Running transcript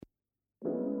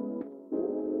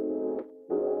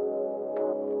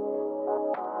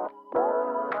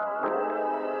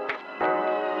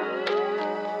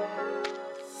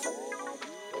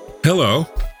Hello,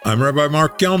 I'm Rabbi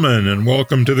Mark Gelman, and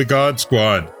welcome to the God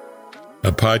Squad,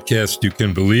 a podcast you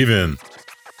can believe in.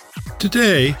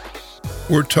 Today,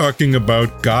 we're talking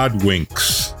about God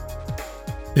winks.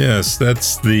 Yes,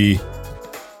 that's the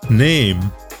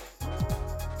name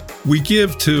we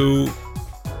give to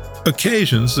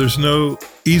occasions, there's no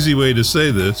easy way to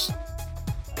say this,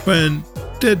 when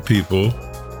dead people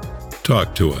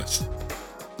talk to us.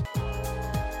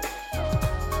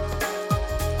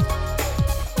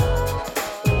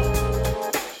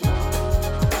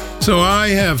 So I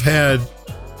have had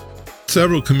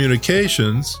several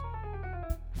communications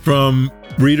from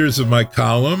readers of my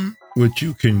column, which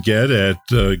you can get at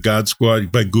God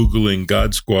Squad by Googling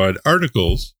God Squad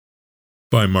articles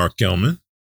by Mark Gelman,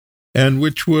 and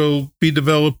which will be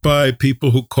developed by people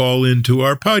who call into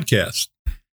our podcast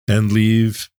and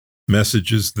leave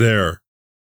messages there.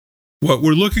 What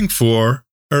we're looking for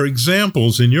are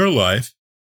examples in your life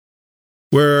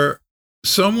where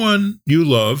someone you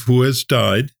love who has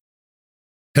died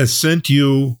has sent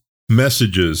you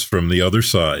messages from the other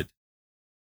side.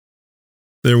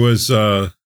 There was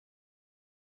a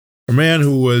man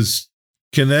who was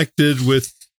connected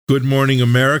with Good Morning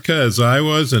America, as I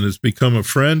was, and has become a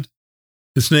friend.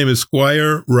 His name is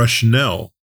Squire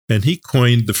Rushnell, and he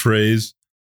coined the phrase,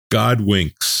 God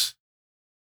winks.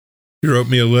 He wrote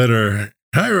me a letter.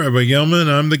 Hi, Rabbi Gelman.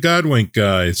 I'm the God wink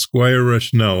guy, Squire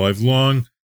Rushnell. I've long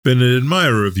been an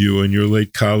admirer of you and your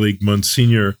late colleague,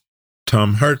 Monsignor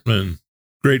Tom Hartman.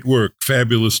 Great work,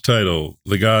 fabulous title,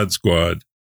 The God Squad.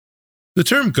 The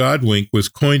term God wink was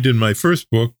coined in my first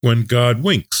book, When God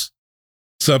Winks.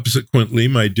 Subsequently,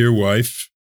 my dear wife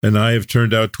and I have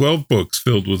turned out 12 books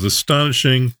filled with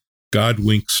astonishing God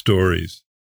wink stories.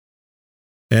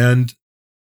 And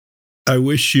I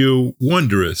wish you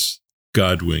wondrous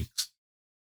God winks.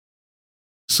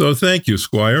 So thank you,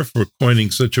 Squire, for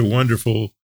coining such a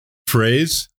wonderful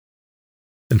phrase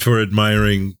and for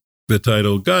admiring the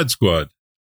title God Squad.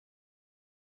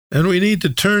 And we need to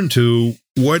turn to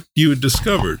what you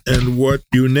discovered and what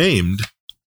you named,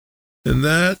 and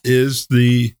that is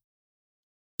the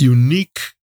unique,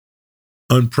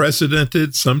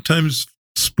 unprecedented, sometimes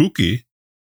spooky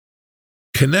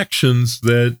connections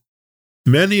that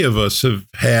many of us have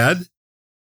had,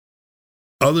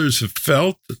 others have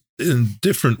felt in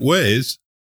different ways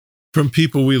from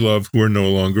people we love who are no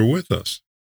longer with us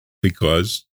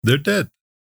because they're dead.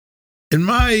 In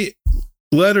my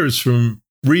letters from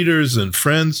readers and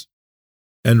friends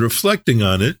and reflecting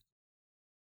on it,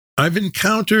 I've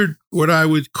encountered what I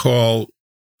would call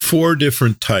 4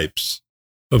 different types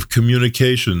of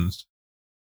communications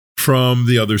from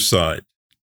the other side.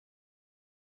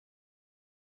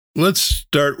 Let's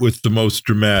start with the most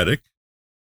dramatic.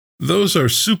 Those are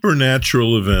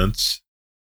supernatural events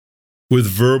with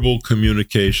verbal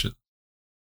communication.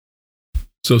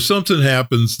 So something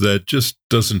happens that just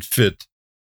doesn't fit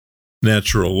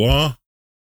natural law,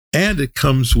 and it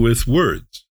comes with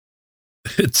words.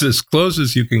 It's as close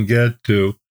as you can get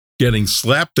to getting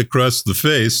slapped across the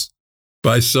face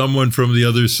by someone from the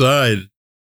other side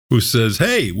who says,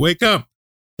 hey, wake up,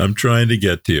 I'm trying to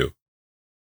get to you.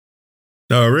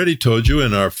 Now, I already told you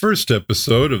in our first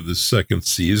episode of the second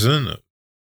season of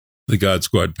the God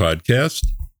Squad podcast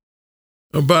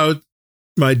about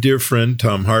my dear friend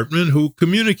Tom Hartman, who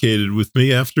communicated with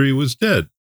me after he was dead.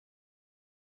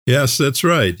 Yes, that's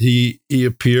right. He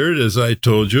appeared, as I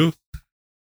told you,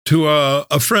 to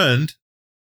a friend,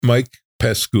 Mike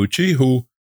Pascucci, who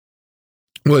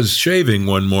was shaving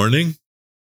one morning,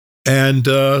 and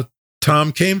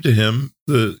Tom came to him,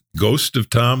 the ghost of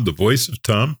Tom, the voice of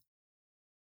Tom,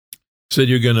 said,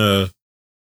 you're going to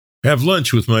have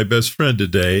lunch with my best friend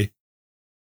today.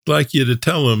 I'd like you to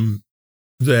tell him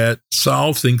that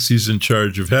Saul thinks he's in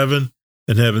charge of heaven,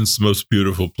 and heaven's the most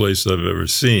beautiful place I've ever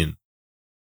seen.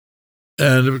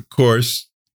 And of course,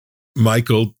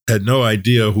 Michael had no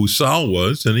idea who Saul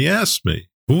was, and he asked me,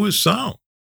 who is Saul?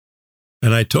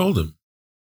 And I told him,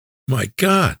 my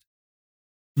God,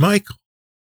 Michael,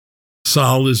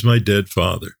 Saul is my dead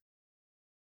father,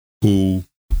 who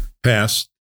passed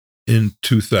in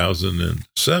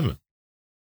 2007.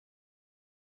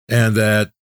 And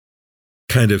that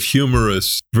kind of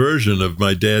humorous version of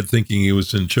my dad thinking he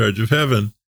was in charge of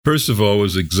heaven, first of all,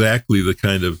 was exactly the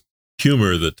kind of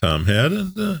humor that Tom had,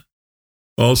 and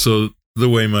also the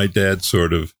way my dad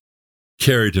sort of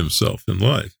carried himself in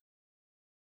life.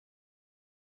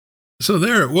 So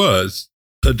there it was,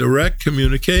 a direct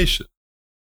communication.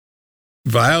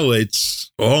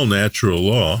 Violates all natural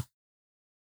law.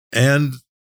 And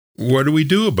what do we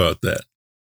do about that?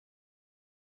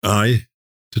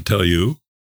 To tell you,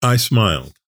 I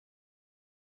smiled.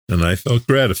 And I felt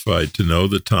gratified to know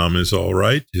that Tom is all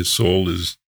right. His soul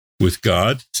is with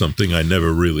God, something I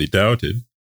never really doubted.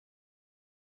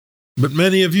 But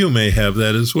many of you may have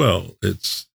that as well.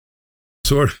 It's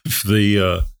sort of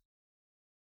the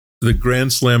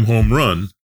Grand Slam home run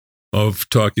of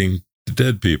talking to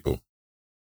dead people.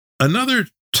 Another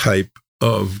type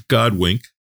of God wink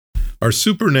are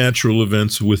supernatural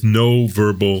events with no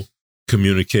verbal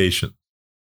communication.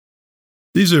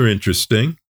 These are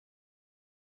interesting,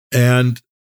 and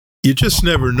you just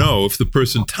never know if the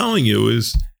person telling you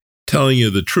is telling you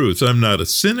the truth. I'm not a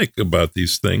cynic about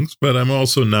these things, but I'm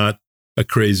also not a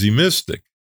crazy mystic.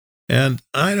 And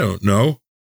I don't know,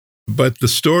 but the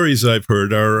stories I've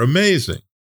heard are amazing.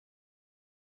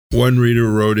 One reader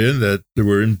wrote in that they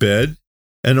were in bed,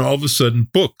 and all of a sudden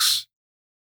books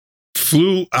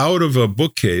flew out of a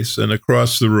bookcase and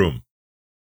across the room.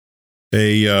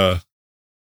 A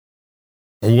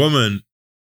woman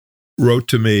wrote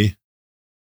to me,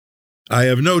 "I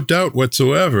have no doubt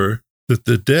whatsoever that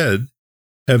the dead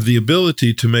have the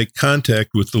ability to make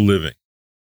contact with the living.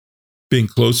 Being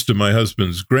close to my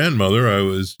husband's grandmother, I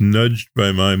was nudged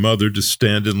by my mother to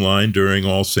stand in line during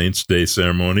All Saints' Day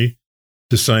ceremony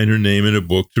to sign her name in a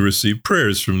book to receive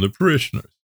prayers from the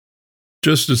parishioners.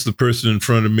 Just as the person in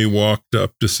front of me walked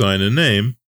up to sign a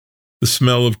name, the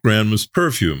smell of Grandma's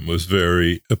perfume was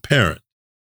very apparent.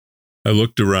 I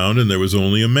looked around and there was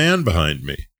only a man behind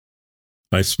me.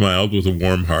 I smiled with a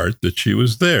warm heart that she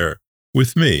was there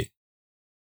with me.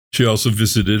 She also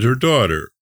visited her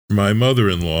daughter, my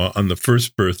mother-in-law, on the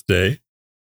first birthday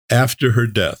after her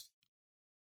death.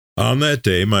 On that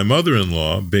day, my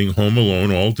mother-in-law, being home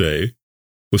alone all day,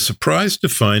 was surprised to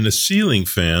find a ceiling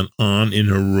fan on in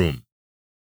her room.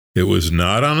 It was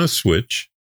not on a switch.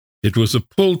 It was a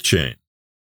pull chain.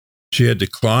 She had to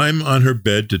climb on her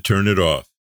bed to turn it off.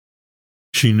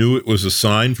 She knew it was a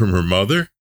sign from her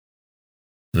mother.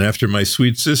 And after my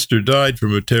sweet sister died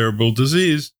from a terrible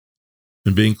disease,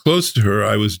 and being close to her,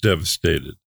 I was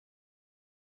devastated.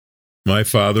 My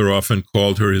father often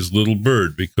called her his little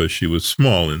bird because she was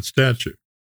small in stature.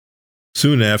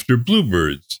 Soon after,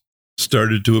 bluebirds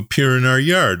started to appear in our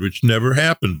yard, which never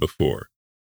happened before.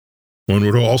 One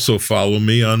would also follow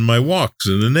me on my walks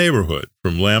in the neighborhood,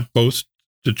 from lampposts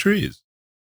to trees.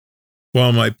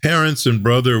 While my parents and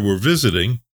brother were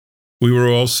visiting, we were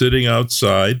all sitting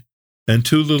outside, and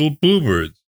two little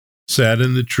bluebirds sat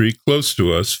in the tree close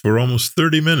to us for almost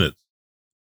 30 minutes.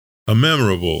 A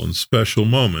memorable and special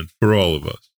moment for all of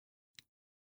us.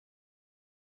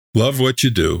 Love what you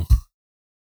do.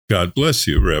 God bless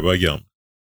you, Rabbi Gelman."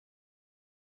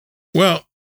 Well,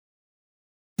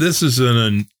 this is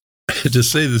to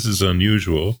say this is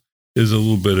unusual is a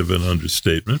little bit of an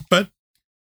understatement, but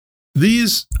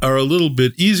these are a little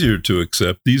bit easier to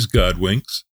accept, these God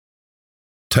winks.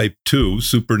 Type 2,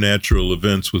 supernatural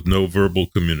events with no verbal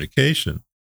communication,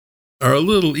 are a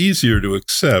little easier to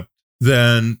accept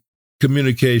than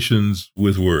communications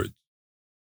with words.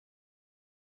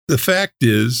 The fact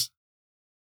is,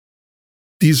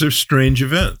 these are strange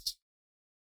events,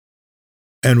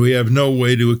 and we have no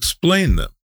way to explain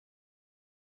them.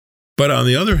 But on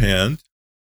the other hand,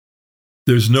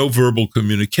 there's no verbal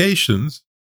communications,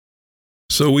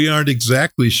 so we aren't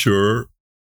exactly sure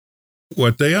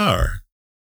what they are.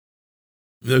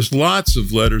 There's lots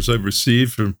of letters I've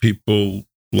received from people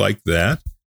like that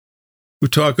who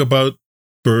talk about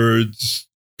birds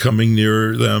coming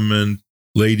near them and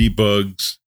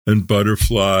ladybugs and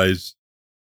butterflies.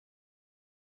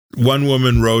 One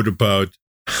woman wrote about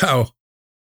how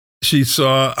she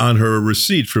saw on her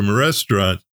receipt from a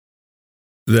restaurant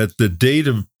that the date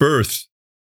of birth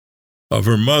of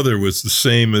her mother was the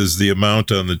same as the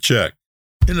amount on the check.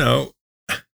 You know,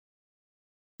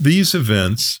 these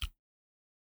events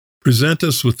present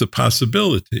us with the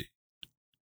possibility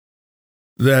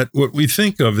that what we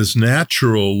think of as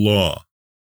natural law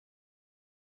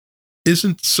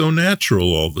isn't so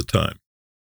natural all the time,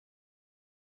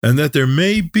 and that there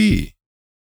may be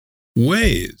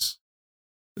ways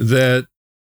that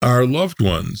our loved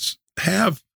ones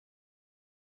have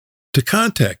to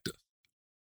contact us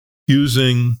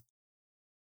using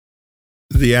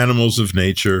the animals of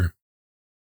nature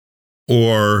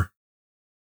or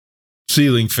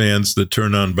ceiling fans that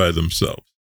turn on by themselves.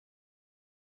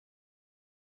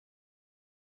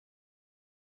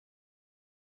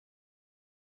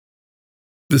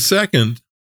 The second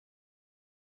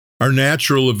are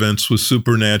natural events with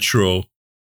supernatural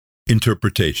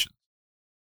interpretation.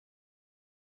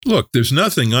 Look, there's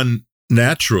nothing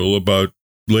unnatural about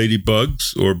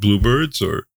ladybugs or bluebirds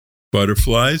or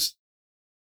butterflies.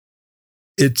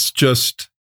 It's just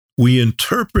we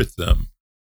interpret them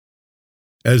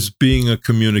as being a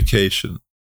communication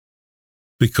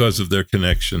because of their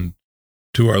connection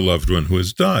to our loved one who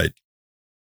has died.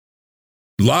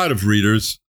 A lot of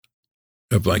readers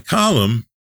of my column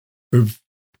have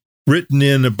written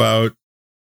in about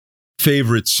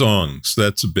favorite songs.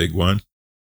 That's a big one,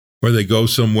 where they go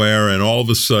somewhere and all of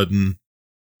a sudden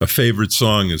a favorite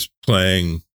song is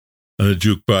playing on a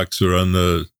jukebox or on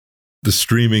the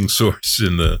streaming source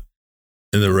in the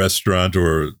restaurant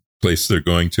or place they're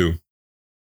going to.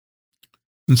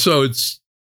 And so it's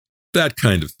that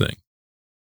kind of thing.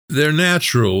 They're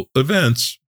natural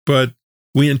events, but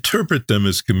we interpret them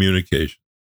as communication.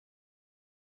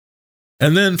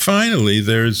 And then finally,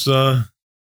 there's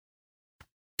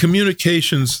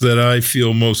communications that I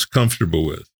feel most comfortable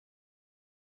with.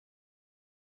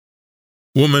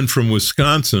 A woman from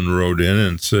Wisconsin wrote in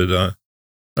and said,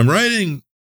 I'm writing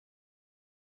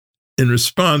in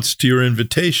response to your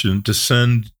invitation to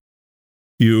send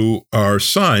you our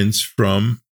signs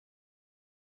from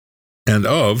and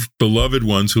of beloved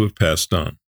ones who have passed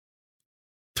on.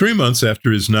 3 months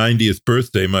after his 90th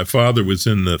birthday, my father was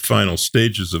in the final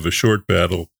stages of a short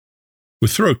battle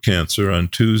with throat cancer. On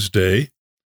Tuesday,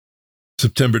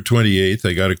 September 28th,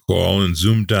 I got a call and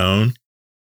zoomed down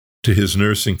to his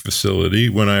nursing facility.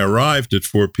 When I arrived at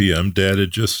 4 p.m., Dad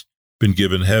had just been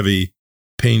given heavy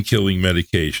pain-killing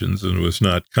medications and was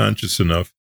not conscious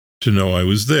enough to know I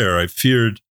was there. I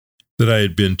feared that I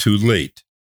had been too late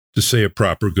to say a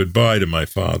proper goodbye to my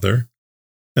father.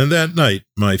 And that night,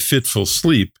 my fitful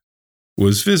sleep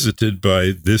was visited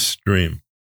by this dream.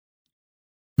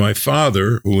 My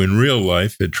father, who in real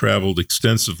life had traveled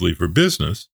extensively for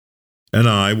business, and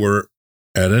I were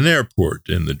at an airport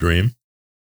in the dream.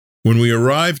 When we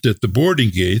arrived at the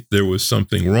boarding gate, there was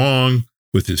something wrong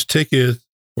with his ticket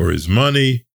or his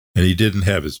money, and he didn't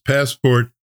have his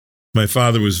passport. My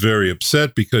father was very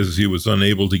upset because he was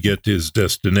unable to get to his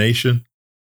destination.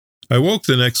 I woke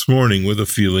the next morning with a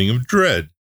feeling of dread.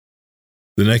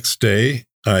 The next day,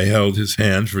 I held his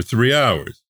hand for 3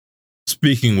 hours,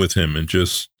 speaking with him and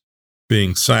just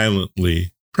being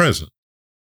silently present.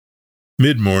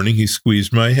 Mid-morning, he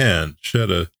squeezed my hand,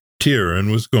 shed a tear,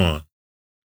 and was gone.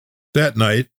 That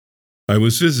night, I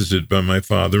was visited by my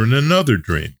father in another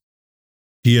dream.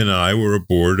 He and I were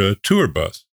aboard a tour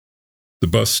bus. The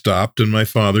bus stopped and my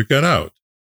father got out.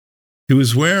 He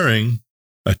was wearing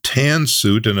a tan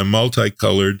suit and a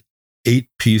multicolored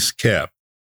 8-piece cap,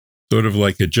 sort of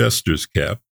like a jester's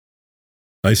cap.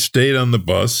 I stayed on the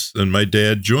bus, and my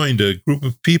dad joined a group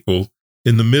of people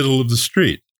in the middle of the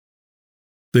street.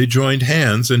 They joined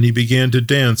hands, and he began to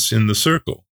dance in the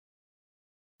circle.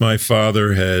 My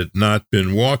father had not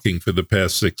been walking for the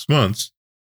past 6 months,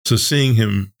 so seeing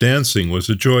him dancing was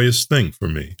a joyous thing for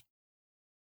me.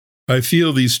 I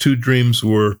feel these two dreams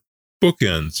were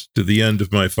bookends to the end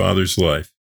of my father's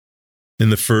life. In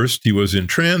the first, he was in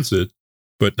transit,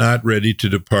 but not ready to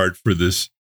depart for this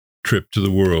trip to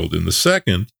the world. In the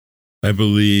second, I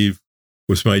believe,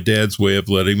 was my dad's way of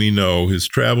letting me know his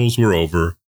travels were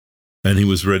over and he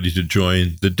was ready to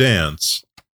join the dance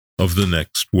of the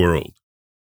next world.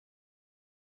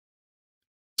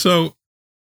 So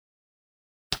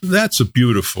that's a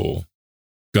beautiful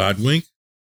God wink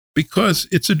because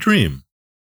it's a dream.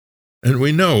 And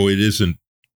we know it isn't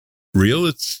real.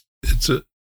 It's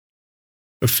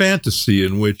a fantasy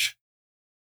in which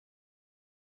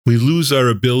we lose our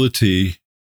ability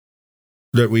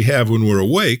that we have when we're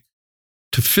awake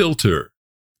to filter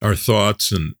our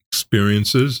thoughts and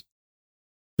experiences.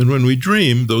 And when we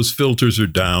dream, those filters are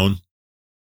down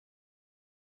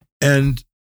and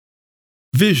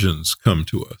visions come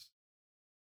to us.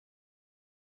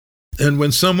 And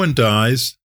when someone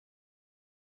dies,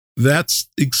 that's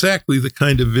exactly the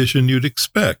kind of vision you'd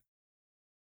expect.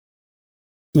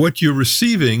 What you're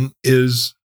receiving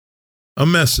is a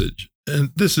message.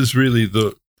 And this is really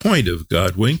the point of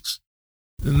God Winks.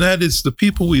 And that is the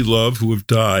people we love who have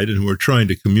died and who are trying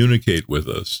to communicate with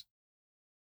us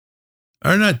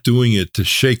are not doing it to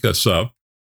shake us up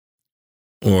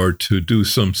or to do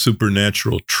some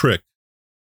supernatural trick.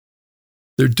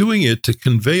 They're doing it to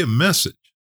convey a message.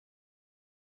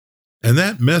 And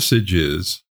that message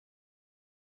is,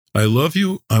 I love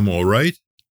you, I'm all right,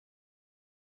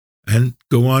 and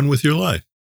go on with your life.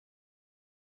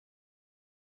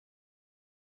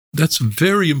 That's a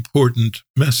very important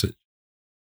message.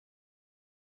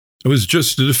 I was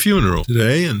just at a funeral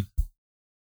today, and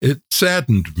it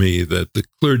saddened me that the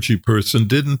clergy person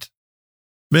didn't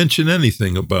mention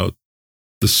anything about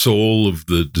the soul of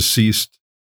the deceased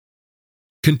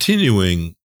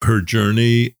continuing her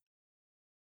journey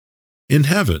in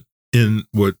heaven, in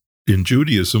what in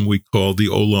Judaism we call the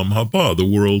Olam Haba, the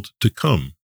world to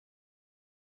come.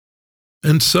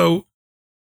 And so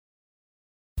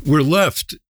we're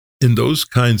left in those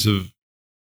kinds of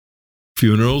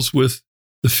funerals with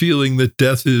the feeling that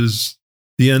death is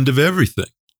the end of everything.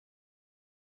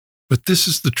 But this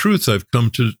is the truth I've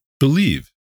come to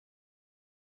believe.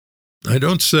 I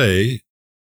don't say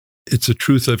it's a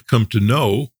truth I've come to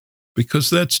know, because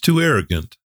that's too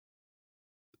arrogant.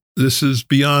 This is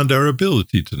beyond our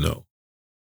ability to know.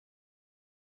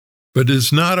 But it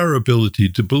is not our ability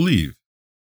to believe.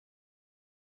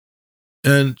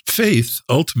 And faith,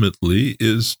 ultimately,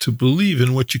 is to believe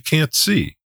in what you can't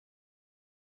see.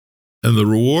 And the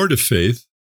reward of faith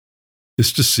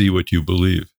is to see what you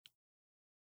believe.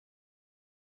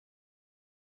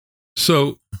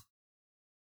 So,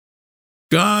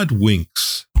 God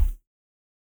winks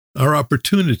our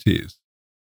opportunities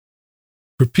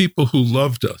for people who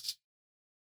loved us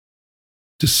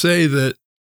to say that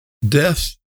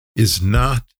death is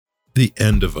not the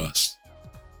end of us.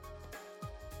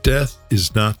 Death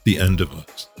is not the end of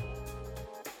us.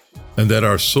 And that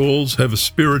our souls have a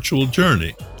spiritual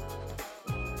journey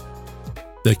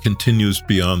that continues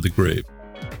beyond the grave.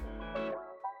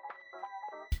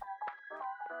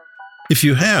 If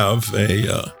you have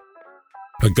a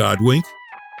God wink,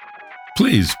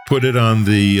 please put it on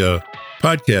the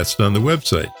podcast on the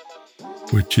website,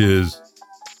 which is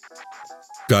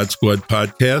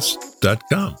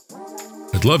GodSquadPodcast.com.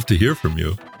 I'd love to hear from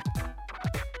you.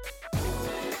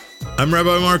 I'm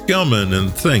Rabbi Mark Gellman,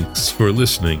 and thanks for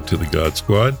listening to the God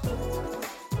Squad.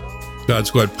 God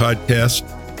Squad Podcast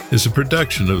is a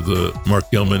production of the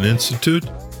Mark Gellman Institute.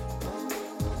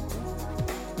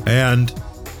 And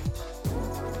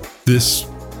this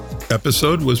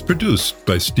episode was produced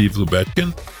by Steve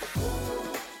Lubetkin.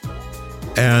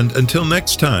 And until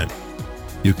next time,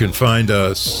 you can find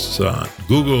us on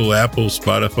Google, Apple,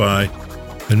 Spotify,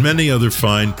 and many other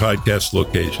fine podcast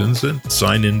locations, and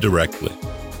sign in directly.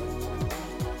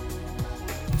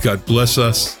 God bless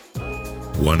us,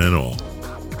 one and all.